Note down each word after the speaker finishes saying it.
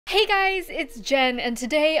Hey guys, it's Jen, and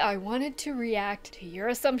today I wanted to react to your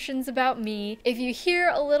assumptions about me. If you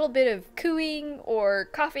hear a little bit of cooing or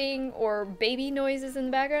coughing or baby noises in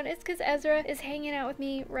the background, it's because Ezra is hanging out with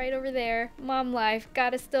me right over there. Mom life,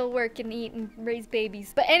 gotta still work and eat and raise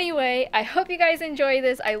babies. But anyway, I hope you guys enjoy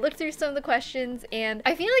this. I looked through some of the questions and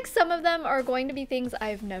I feel like some of them are going to be things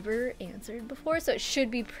I've never answered before, so it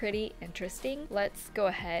should be pretty interesting. Let's go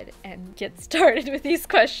ahead and get started with these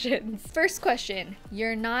questions. First question,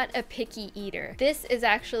 you're not a picky eater. This is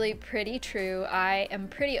actually pretty true. I am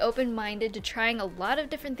pretty open-minded to trying a lot of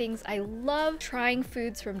different things. I love trying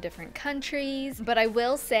foods from different countries, but I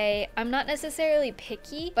will say I'm not necessarily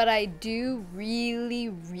picky, but I do really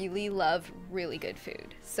love really good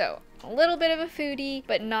food. So a little bit of a foodie,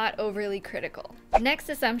 but not overly critical. Next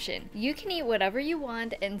assumption, you can eat whatever you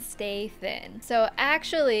want and stay thin. So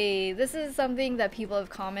actually, this is something that people have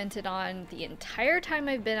commented on the entire time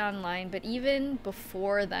I've been online, but even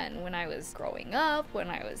before then, when I was growing up, when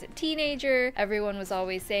I was a teenager, everyone was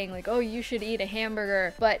always saying like, oh, you should eat a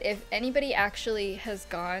hamburger. But if anybody actually has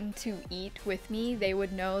gone to eat with me, they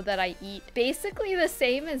would know that I eat basically the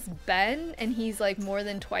same as Ben, and he's like more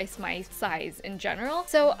than twice my size in general.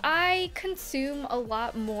 So I consume a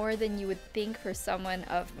lot more than you would think for someone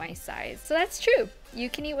of my size. So that's true. You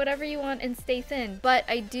can eat whatever you want and stay thin. But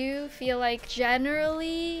I do feel like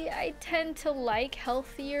generally I tend to like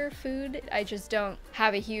healthier food. I just don't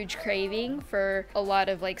have a huge craving for a lot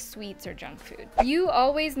of like sweets or junk food. You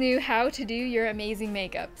always knew how to do your amazing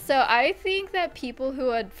makeup. So I think that people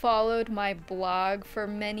who had followed my blog for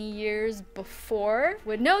many years before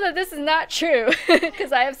would know that this is not true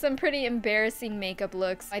because I have some pretty embarrassing makeup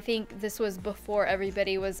looks. I think this was before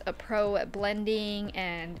everybody was a pro at blending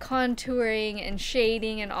and contouring and shading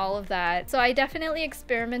and all of that. So I definitely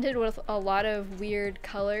experimented with a lot of weird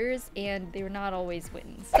colors and they were not always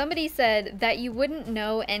wins. Somebody said that you wouldn't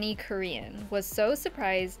know any Korean. Was so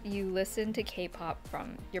surprised you listened to K-pop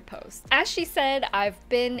from your post. As she said, I've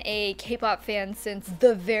been a K-pop fan since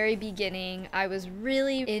the very beginning. I was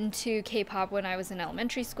really into K-pop when I was in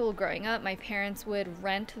elementary school growing up. My parents would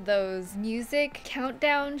rent those music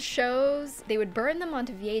countdown shows. They would burn them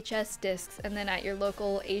onto VHS discs, and then at your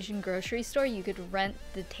local Asian grocery store you could rent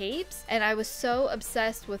the tapes, and I was so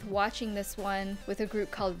obsessed with watching this one with a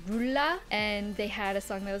group called Rula, and they had a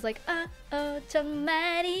song that was like oh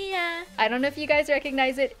정말이야. I don't know if you guys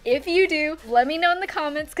recognize it. If you do, let me know in the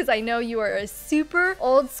comments because I know you are a super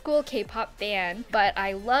old school K-pop fan, but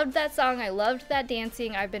I loved that song. I loved that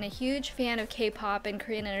dancing. I've been a huge fan of K-pop and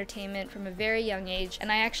Korean entertainment from a very young age,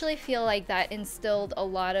 and I actually feel like that instilled a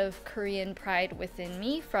lot of Korean pride within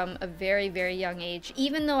me from a very young age,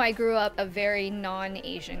 even though I grew up a very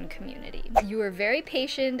non-Asian community. You were very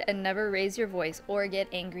patient and never raise your voice or get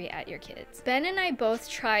angry at your kids. Ben and I both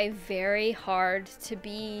try very hard to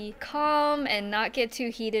be calm and not get too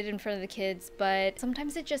heated in front of the kids, but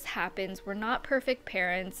sometimes it just happens. We're not perfect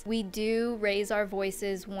parents. We do raise our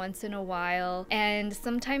voices once in a while, and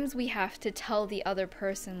sometimes we have to tell the other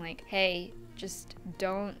person like, hey, just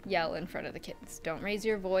don't yell in front of the kids. Don't raise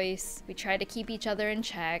your voice. We try to keep each other in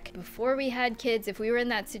check. Before we had kids, if we were in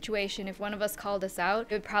that situation, if one of us called us out,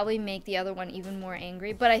 it would probably make the other one even more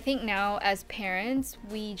angry. But I think now as parents,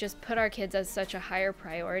 we just put our kids as such a higher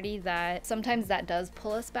priority that sometimes that does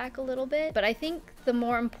pull us back a little bit. But I think the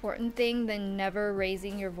more important thing than never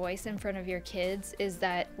raising your voice in front of your kids is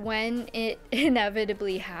that when it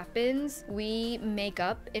inevitably happens, we make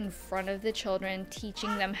up in front of the children,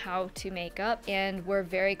 teaching them how to make up, and we're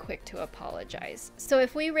very quick to apologize. So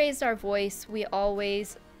if we raised our voice, we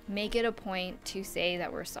always make it a point to say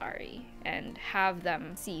that we're sorry and have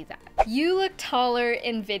them see that. You look taller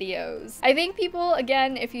in videos. I think people,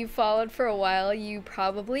 again, if you've followed for a while, you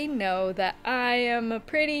probably know that I am a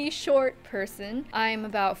pretty short person. I'm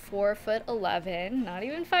about 4'11", not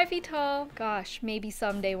even 5 feet tall. Gosh, maybe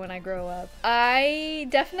someday when I grow up. I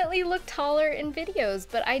definitely look taller in videos,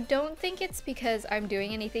 but I don't think it's because I'm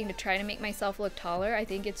doing anything to try to make myself look taller. I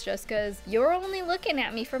think it's just because you're only looking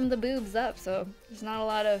at me from the boobs up, so there's not a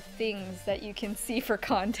lot of things that you can see for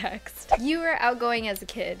context. You were outgoing as a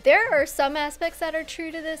kid. There are some aspects that are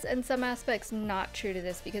true to this and some aspects not true to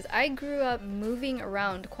this, because I grew up moving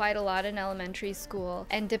around quite a lot in elementary school,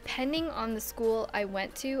 and depending on the school I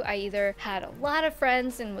went to, I either had a lot of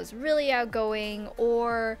friends and was really outgoing,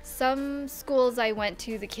 or some schools I went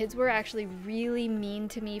to, the kids were actually really mean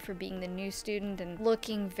to me for being the new student and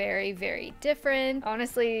looking very different.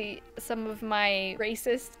 Honestly, some of my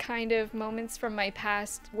racist kind of moments from my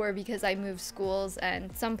past were because I moved schools,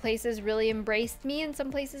 and some places places really embraced me and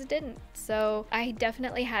some places didn't. So I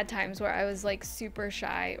definitely had times where I was like super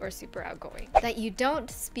shy or super outgoing. That you don't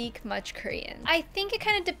speak much Korean. I think it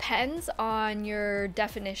kind of depends on your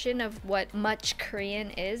definition of what much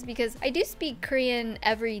Korean is, because I do speak Korean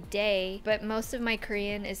every day, but most of my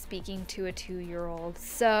Korean is speaking to a 2-year-old.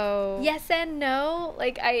 So yes and no.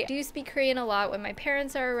 Like, I do speak Korean a lot when my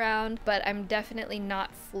parents are around, but I'm definitely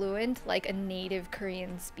not fluent like a native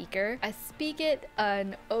Korean speaker. I speak it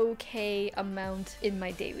an okay amount in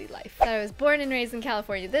my daily life. That I was born and raised in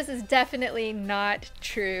California. This is definitely not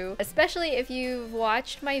true. Especially if you've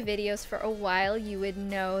watched my videos for a while, you would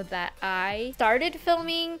know that I started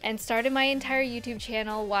filming and started my entire YouTube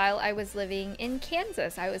channel while I was living in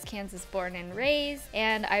Kansas. I was Kansas born and raised,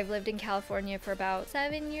 and I've lived in California for about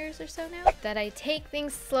 7 years or so now. That I take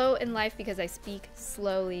things slow in life because I speak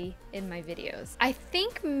slowly in my videos. I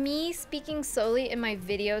think me speaking slowly in my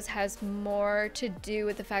videos has more to do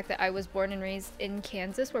with the fact that I was born and raised in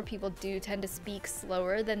Kansas, where people do tend to speak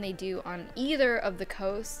slower than they do on either of the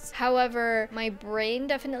coasts. However, my brain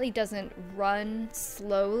definitely doesn't run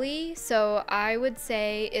slowly, so I would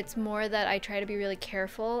say it's more that I try to be really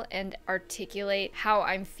careful and articulate how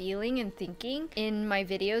I'm feeling and thinking in my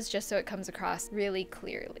videos just so it comes across really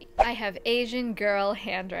clearly. I have Asian girl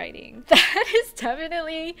handwriting. That is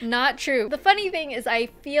definitely not true. The funny thing is I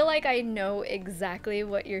feel like I know exactly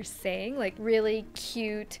what you're saying, like really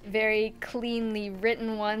cute, very cleanly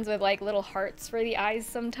written ones with like little hearts for the eyes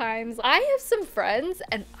sometimes. I have some friends,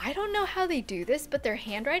 and I don't know how they do this, but their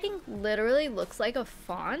handwriting literally looks like a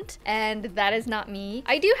font, and that is not me.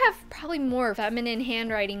 I do have probably more feminine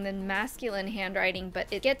handwriting than masculine handwriting, but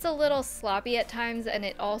it gets a little sloppy at times, and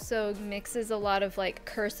it also mixes a lot of like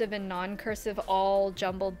cursive and non-cursive all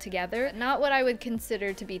jumbled together. Not what I would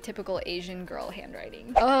consider to be typical Asian girl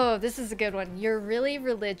handwriting. Oh, this is a good one. You're really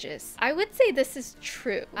religious. I would say this is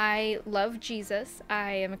true. I love Jesus.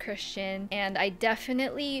 I am a Christian, and I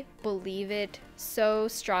definitely believe it so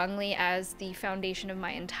strongly as the foundation of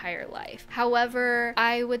my entire life. However,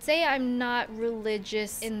 I would say I'm not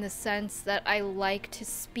religious in the sense that I like to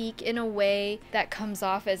speak in a way that comes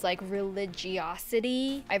off as like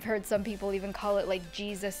religiosity. I've heard some people even call it like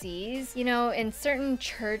Jesus-ese. You know, in certain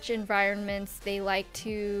church environments, they like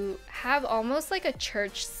to have almost like a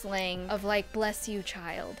church slang of like, bless you,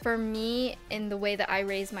 child. For me, in the way that I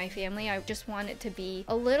raise my family, I just want it to be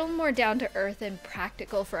a little more down to earth and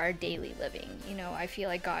practical for our daily living. You know, I feel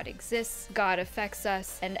like God exists, God affects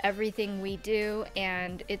us and everything we do,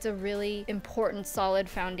 and it's a really important, solid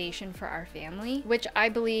foundation for our family, which I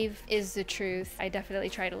believe is the truth. I definitely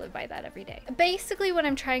try to live by that every day. Basically, what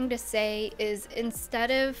I'm trying to say is, instead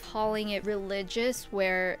of calling it religious,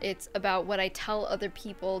 where it's about what I tell other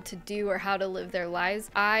people to do or how to live their lives,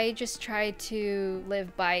 I just try to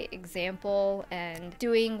live by example and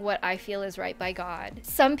doing what I feel is right by God.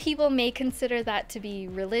 Some people may consider that to be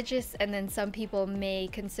religious, and then some people may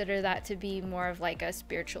consider that to be more of like a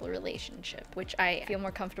spiritual relationship, which I feel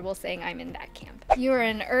more comfortable saying I'm in that camp. You're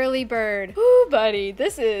an early bird. Ooh, buddy,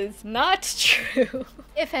 this is not true.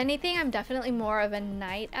 If anything, I'm definitely more of a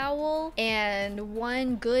night owl, and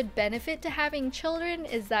one good benefit to having children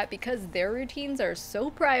is that because their routines are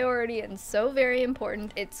so priority and so very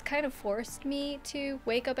important, it's kind of forced me to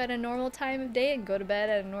wake up at a normal time of day and go to bed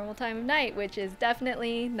at a normal time of night, which is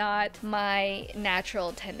definitely not my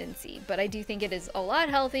natural tendency. But I do think it is a lot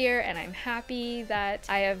healthier, and I'm happy that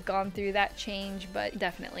I have gone through that change, but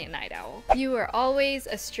definitely a night owl. You were always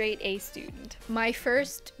a straight A student. My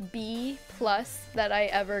first B+ that I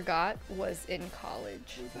ever got was in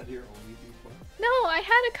college. Was that your only B+? No, I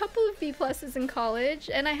had a couple of B+ in college,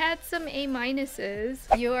 and I had some A-.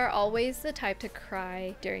 You are always the type to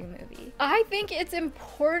cry during a movie. I think it's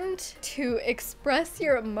important to express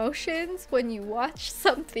your emotions when you watch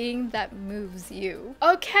something that moves you.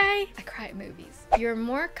 Okay? I cry at movies. You're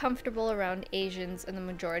more comfortable around Asians, and the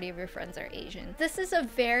majority of your friends are Asian. This is a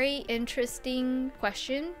very interesting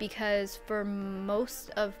question because for most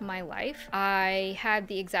of my life, I had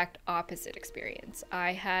the exact opposite experience.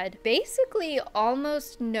 I had basically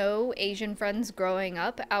almost no Asian friends growing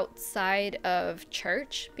up outside of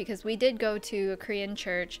church, because we did go to a Korean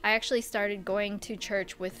church. I actually started going to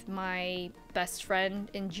church with my best friend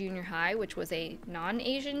in junior high, which was a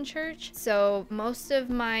non-Asian church. So most of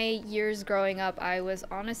my years growing up, I was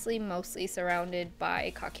honestly mostly surrounded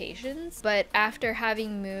by Caucasians. But after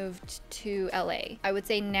having moved to LA, I would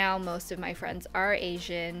say now most of my friends are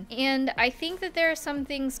Asian. And I think that there are some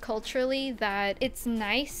things culturally that it's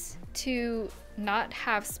nice to not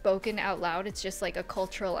have spoken out loud. It's just like a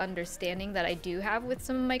cultural understanding that I do have with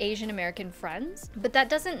some of my Asian American friends. But that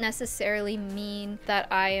doesn't necessarily mean that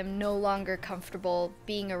I am no longer comfortable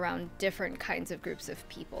being around different kinds of groups of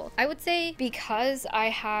people. I would say because I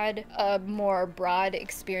had a more broad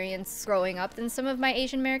experience growing up than some of my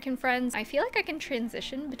Asian American friends, I feel like I can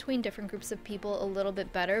transition between different groups of people a little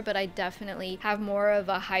bit better, but I definitely have more of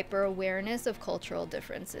a hyper awareness of cultural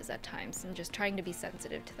differences at times and just trying to be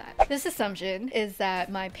sensitive to that. This assumption is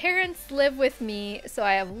that my parents live with me, so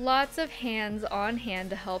I have lots of hands on hand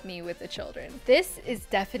to help me with the children. This is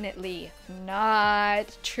definitely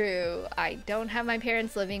not true. I don't have my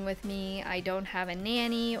parents living with me. I don't have a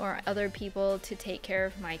nanny or other people to take care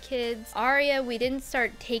of my kids. Aria, we didn't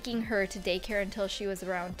start taking her to daycare until she was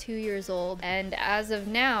around 2 years old, and as of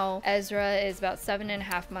now, Ezra is about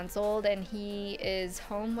 7.5 months old and he is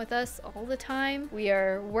home with us all the time. We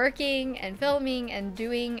are working and filming and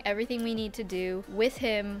doing everything we need to do with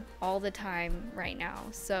him all the time right now.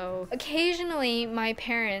 So occasionally my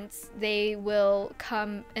parents, they will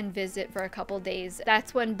come and visit for a couple days.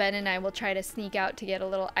 That's when Ben and I will try to sneak out to get a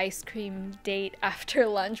little ice cream date after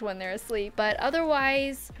lunch when they're asleep. But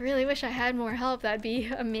otherwise, I really wish I had more help. That'd be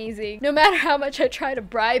amazing. No matter how much I try to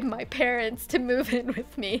bribe my parents to move in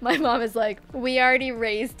with me, my mom is like, we already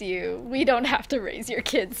raised you. We don't have to raise your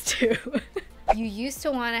kids too. You used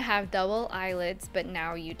to want to have double eyelids, but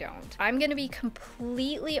now you don't. I'm gonna be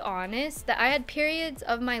completely honest that I had periods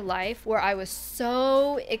of my life where I was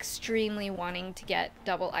so extremely wanting to get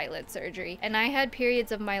double eyelid surgery, and I had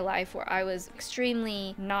periods of my life where I was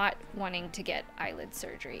extremely not wanting to get eyelid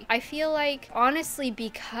surgery. I feel like, honestly,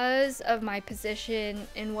 because of my position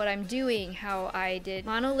in what I'm doing, how I did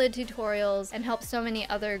monolid tutorials and helped so many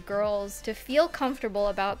other girls to feel comfortable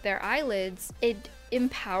about their eyelids, it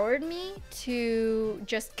empowered me to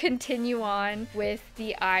just continue on with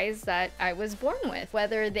the eyes that I was born with.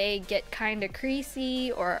 Whether they get kind of creasy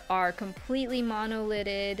or are completely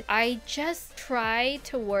monolided, I just try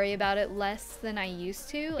to worry about it less than I used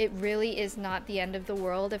to. It really is not the end of the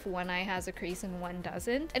world if one eye has a crease and one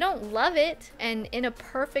doesn't. I don't love it, and in a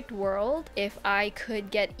perfect world, if I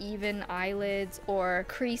could get even eyelids or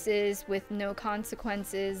creases with no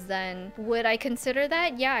consequences, then would I consider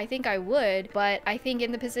that? Yeah, I think I would, but I think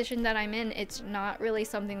in the position that I'm in, it's not really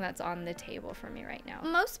something that's on the table for me right now.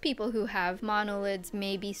 Most people who have monolids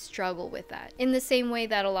maybe struggle with that, in the same way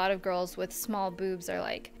that a lot of girls with small boobs are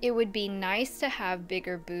like, it would be nice to have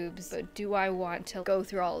bigger boobs, but do I want to go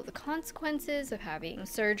through all of the consequences of having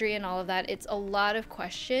surgery and all of that? It's a lot of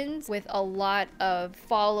questions with a lot of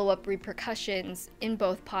follow-up repercussions in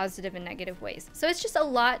both positive and negative ways. So it's just a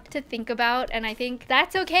lot to think about, and I think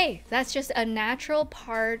that's okay. That's just a natural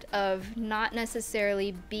part of not necessarily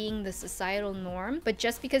being the societal norm, but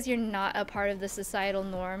just because you're not a part of the societal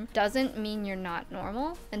norm doesn't mean you're not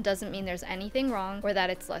normal, and doesn't mean there's anything wrong or that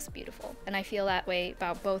it's less beautiful. And I feel that way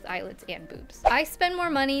about both eyelids and boobs. I spend more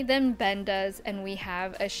money than Ben does, and we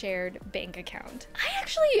have a shared bank account. I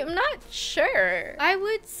actually am not sure. I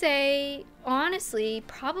would say, honestly,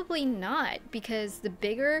 probably not, because the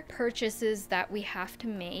bigger purchases that we have to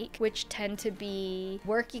make, which tend to be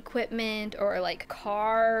work equipment or like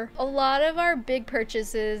car, a lot of our big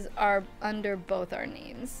purchases are under both our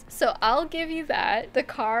names. So I'll give you that. The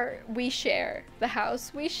car we share, the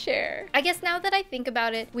house we share. I guess now that I think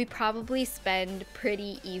about it, we probably spend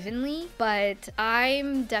pretty evenly, but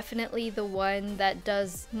I'm definitely the one that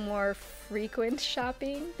does more frequent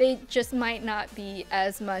shopping. They just might not be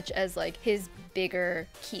as much as like his bigger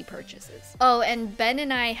key purchases. Oh, and Ben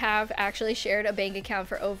and I have actually shared a bank account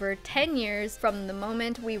for over 10 years. From the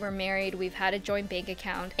moment we were married, we've had a joint bank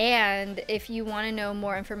account. And if you want to know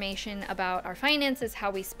more information about our finances,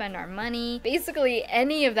 how we spend our money, basically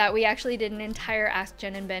any of that, we actually did an entire Ask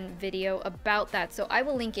Jen and Ben video about that. So I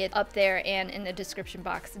will link it up there and in the description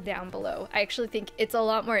box down below. I actually think it's a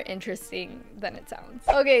lot more interesting than it sounds.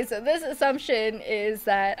 Okay, so this assumption is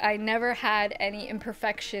that I never had any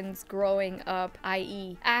imperfections growing up,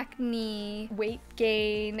 i.e. acne, weight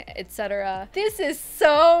gain, etc. This is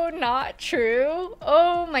so not true.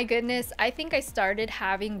 Oh my goodness. I think I started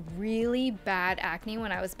having really bad acne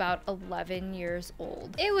when I was about 11 years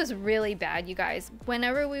old. It was really bad, you guys.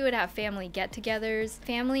 Whenever we would have family get-togethers,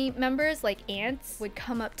 family members like aunts would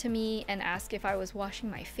come up to me and ask if I was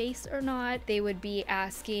washing my face or not. They would be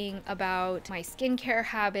asking about my skincare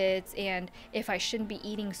habits, and and if I shouldn't be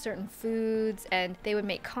eating certain foods, and they would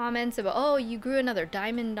make comments about, oh, you grew another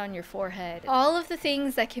diamond on your forehead. All of the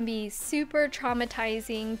things that can be super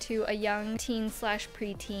traumatizing to a young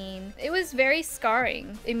teen/preteen. It was very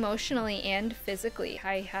scarring emotionally and physically.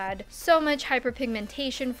 I had so much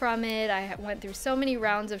hyperpigmentation from it. I went through so many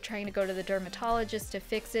rounds of trying to go to the dermatologist to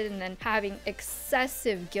fix it, and then having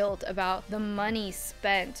excessive guilt about the money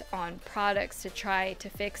spent on products to try to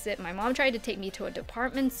fix it. My mom tried to take me to a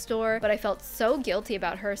department store, but I felt so guilty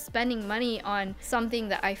about her spending money on something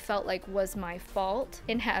that I felt like was my fault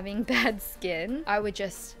in having bad skin. I would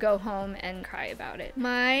just go home and cry about it.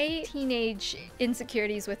 My teenage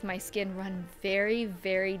insecurities with my skin run very,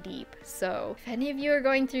 very deep. So if any of you are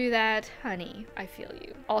going through that, honey, I feel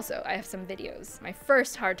you. Also, I have some videos. My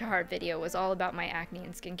first heart-to-heart video was all about my acne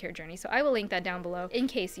and skincare journey, so I will link that down below in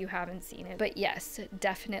case you haven't seen it. But yes,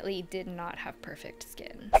 definitely did not have perfect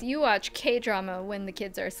skin. So you watch K-drama when the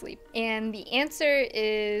kids are asleep. And the answer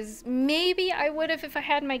is maybe I would have if I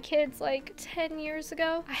had my kids like 10 years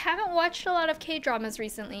ago. I haven't watched a lot of K-dramas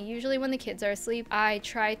recently. Usually when the kids are asleep, I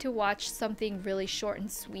try to watch something really short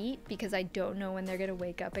and sweet because I don't know when they're gonna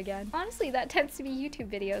wake up again. Honestly, that tends to be YouTube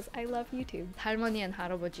videos. I love YouTube. Halmoni and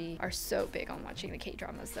Haraboji are so big on watching the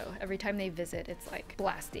K-dramas though. Every time they visit, it's like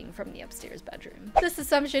blasting from the upstairs bedroom. This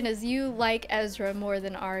assumption is you like Ezra more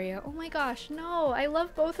than Arya. Oh my gosh, no, I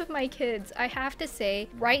love both of my kids. I have to say,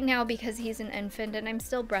 right now, because he's an infant and I'm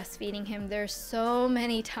still breastfeeding him, there's so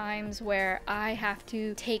many times where I have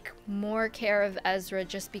to take more care of Ezra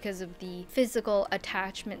just because of the physical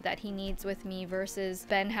attachment that he needs with me versus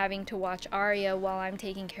Ben having to watch Arya while I'm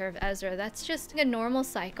taking care of Ezra. That's just a normal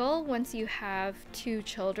cycle once you have two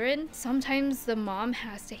children. Sometimes the mom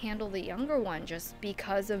has to handle the younger one just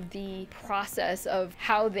because of the process of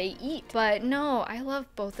how they eat. But no, I love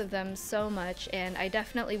both of them so much, and I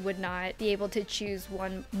definitely would not be able to choose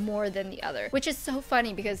one more than the other, which is so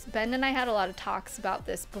funny because Ben and I had a lot of talks about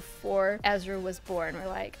this before Ezra was born. We're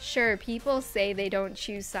like, sure, people say they don't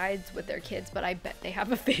choose sides with their kids, but I bet they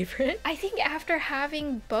have a favorite. I think after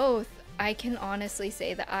having both, I can honestly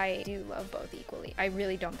say that I do love both equally. I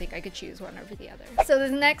really don't think I could choose one over the other. So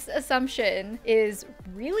this next assumption is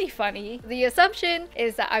really funny. The assumption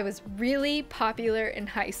is that I was really popular in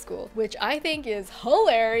high school, which I think is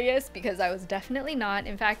hilarious because I was definitely not.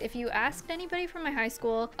 In fact, if you asked anybody from my high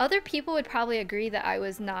school, other people would probably agree that I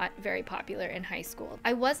was not very popular in high school.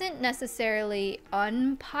 I wasn't necessarily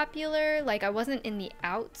unpopular, like I wasn't in the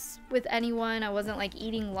outs with anyone. I wasn't like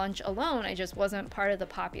eating lunch alone. I just wasn't part of the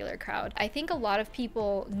popular crowd. I think a lot of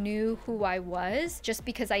people knew who I was just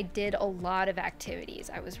because I did a lot of activities.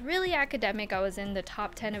 I was really academic. I was in the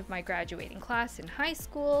top 10 of my graduating class in high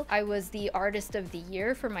school. I was the artist of the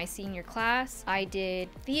year for my senior class. I did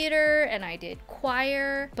theater and I did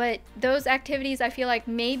choir, but those activities I feel like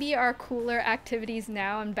maybe are cooler activities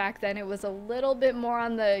now, and back then it was a little bit more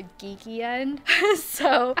on the geeky end.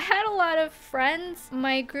 So I had a lot of friends.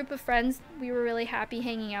 My group of friends, we were really happy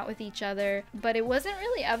hanging out with each other, but it wasn't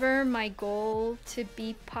really ever my goal to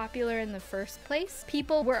be popular in the first place.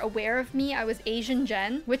 People were aware of me. I was Asian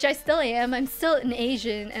Jen, which I still am. I'm still an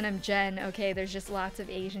Asian and I'm Jen, okay? There's just lots of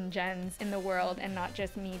Asian Jens in the world and not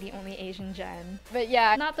just me, the only Asian Jen. But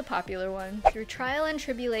yeah, not the popular one. Through trial and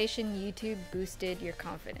tribulation, YouTube boosted your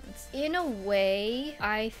confidence. In a way,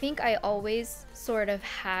 I think I always sort of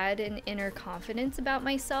had an inner confidence about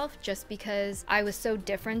myself just because I was so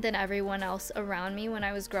different than everyone else around me when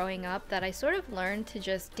I was growing up that I sort of learned to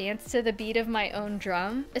just dance to the beat of my own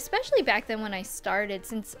drum. Especially back then when I started,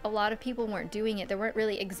 since a lot of people weren't doing it, there weren't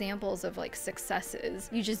really examples of like successes.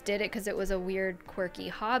 You just did it because it was a weird, quirky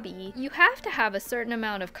hobby. You have to have a certain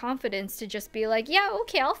amount of confidence to just be like, yeah,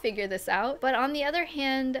 okay, I'll figure this out. But on the other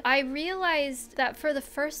hand, I realized that for the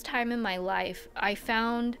first time in my life, I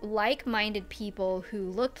found like-minded people who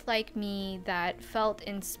looked like me, that felt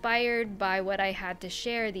inspired by what I had to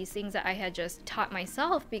share, these things that I had just taught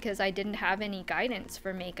myself because I didn't have any guidance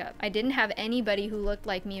for makeup. I didn't have anybody who looked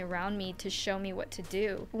like me around me to show me what to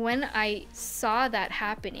do. When I saw that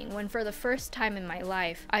happening, when for the first time in my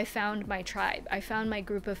life, I found my tribe, I found my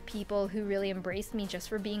group of people who really embraced me just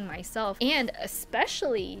for being myself, and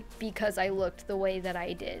especially because I looked the way that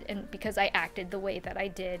I did and because I acted the way that I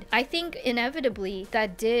did. I think inevitably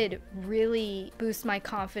that did really boost my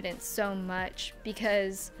confidence so much,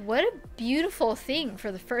 because what a beautiful thing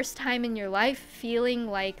for the first time in your life, feeling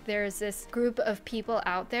like there's this group of people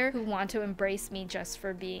out there who want to embrace me just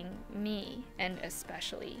for being me, and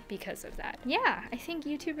especially because of that. Yeah, I think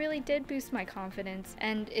YouTube really did boost my confidence,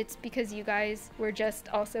 and it's because you guys were just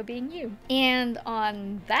also being you. And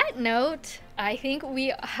on that note, I think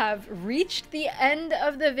we have reached the end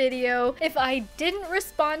of the video. If I didn't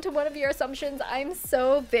respond to one of your assumptions, I'm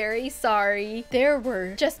so very sorry. There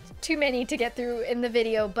were just too many to get through in the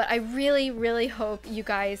video, but I really hope you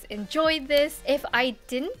guys enjoyed this. If I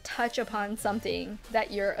didn't touch upon something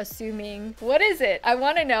that you're assuming, what is it? I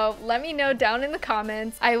want to know. Let me know down in the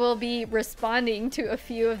comments. I will be responding to a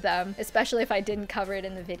few of them, especially if I didn't cover it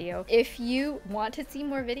in the video. If you want to see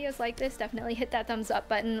more videos like this, definitely hit that thumbs up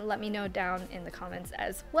button. Let me know down in the comments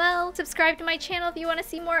as well. Subscribe to my channel if you want to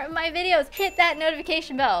see more of my videos. Hit that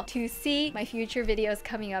notification bell to see my future videos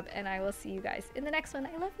coming up, and I will see you guys in the next one.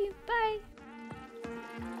 I love you. Bye.